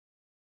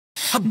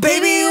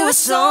Baby, you a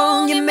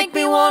song, you make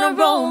me wanna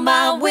roll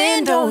my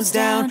windows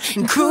down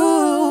and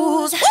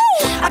cruise.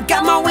 I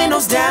got my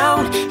windows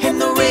down and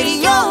the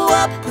radio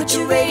up, put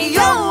your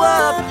radio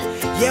up.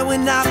 Yeah,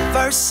 when I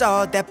first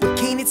saw that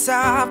bikini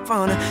top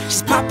on her,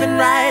 she's popping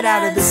right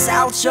out of the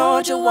South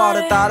Georgia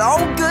water. Thought,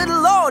 oh good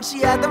Lord, she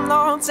had them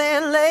long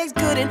tan legs.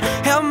 Couldn't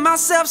help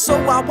myself, so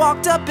I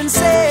walked up and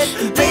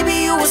said, baby,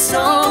 you a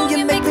song,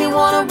 you make me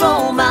wanna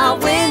roll my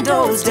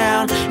windows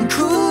down and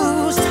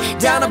cruise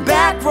down a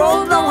back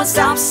road, blowing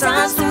stop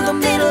signs through the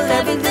middle of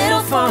every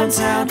little farm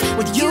town.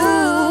 With you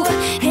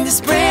in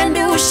this brand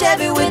new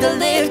Chevy with a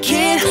lift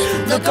kit,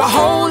 look a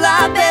whole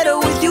lot better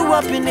with you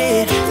up in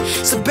it.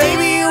 So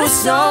baby, you a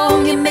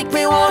song, you make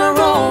me wanna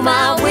roll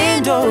my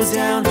windows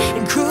down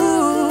and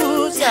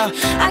cruise. Yeah,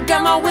 I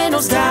got my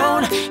windows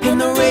down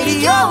and the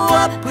radio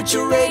up, put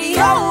your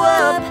radio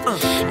up.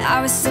 I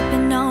was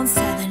sipping on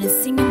Southern and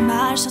singing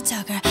Marshall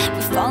Tucker,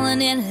 we're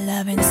falling in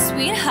love in the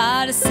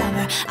sweetheart of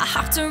summer. I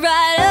hopped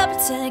right up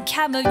to the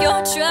cab of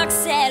your truck,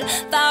 said,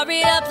 fire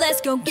it up,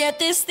 let's go get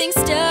this thing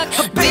stuck.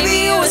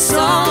 Baby, you a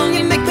song,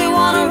 you make me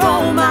wanna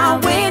roll my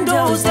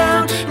windows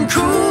down and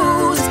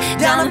cruise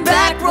down the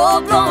back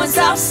road, blowing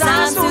stop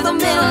signs through the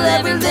middle of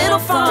every little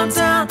farm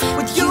town.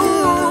 With you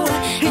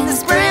in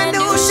this brand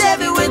new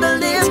Chevy with a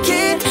lift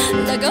kit,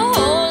 look a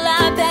whole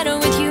lot better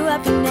with you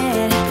up in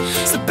it.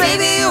 So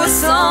baby, you a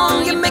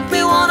song, you make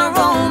me wanna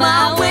roll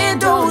my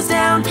windows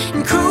down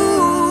and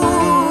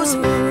cruise.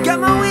 Got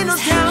my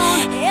windows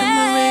down and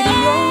the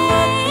radio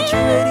up, put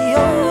your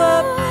radio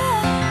up.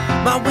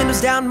 My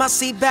windows down, my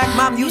seat back,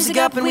 my music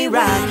up and we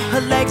ride.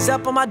 Her legs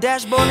up on my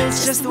dashboard and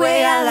it's just the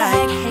way I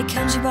like. Hey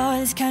country boy,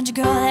 this country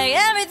girl, like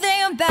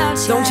everything about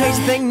you. Don't change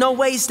a thing, no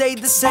way, stayed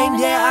the same,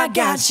 yeah I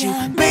got you.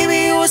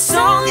 Baby, you a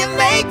song, you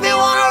make me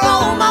wanna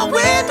roll my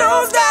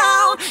windows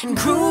down and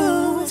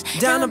cruise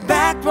down the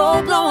back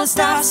road, blowing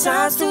stop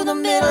signs through the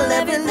middle of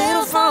every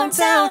little farm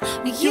town.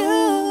 With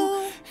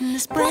you in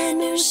this brand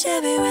new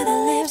Chevy with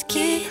a lift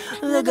kit,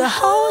 look a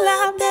whole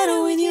lot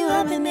better with you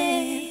up in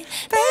it.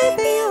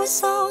 Baby, you a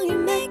song, you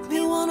make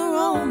me wanna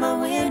roll my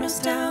windows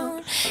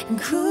down and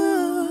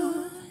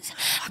cruise.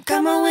 I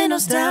got my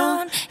windows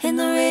down and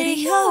the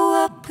radio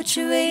up, put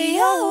your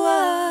radio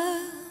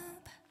up.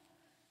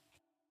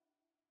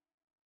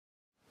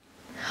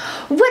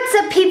 What's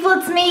up people,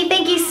 it's me.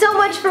 Thank you so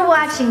much for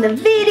watching the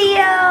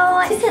video.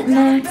 Isn't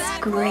Max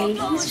great?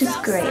 He's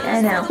just great,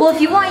 I know. Well,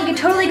 if you want, you can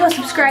totally go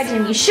subscribe to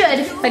him. You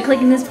should by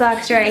clicking this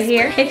box right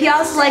here. If you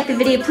also like the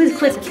video, please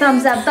click the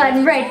thumbs up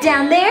button right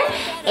down there.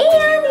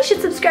 And you should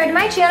subscribe to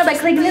my channel by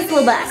clicking this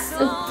little box.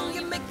 Ooh,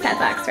 that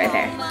box right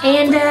there.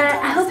 And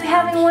I hope you're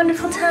having a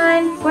wonderful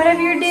time, whatever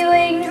you're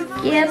doing.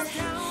 Yep.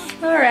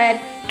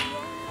 Alright.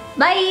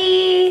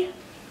 Bye!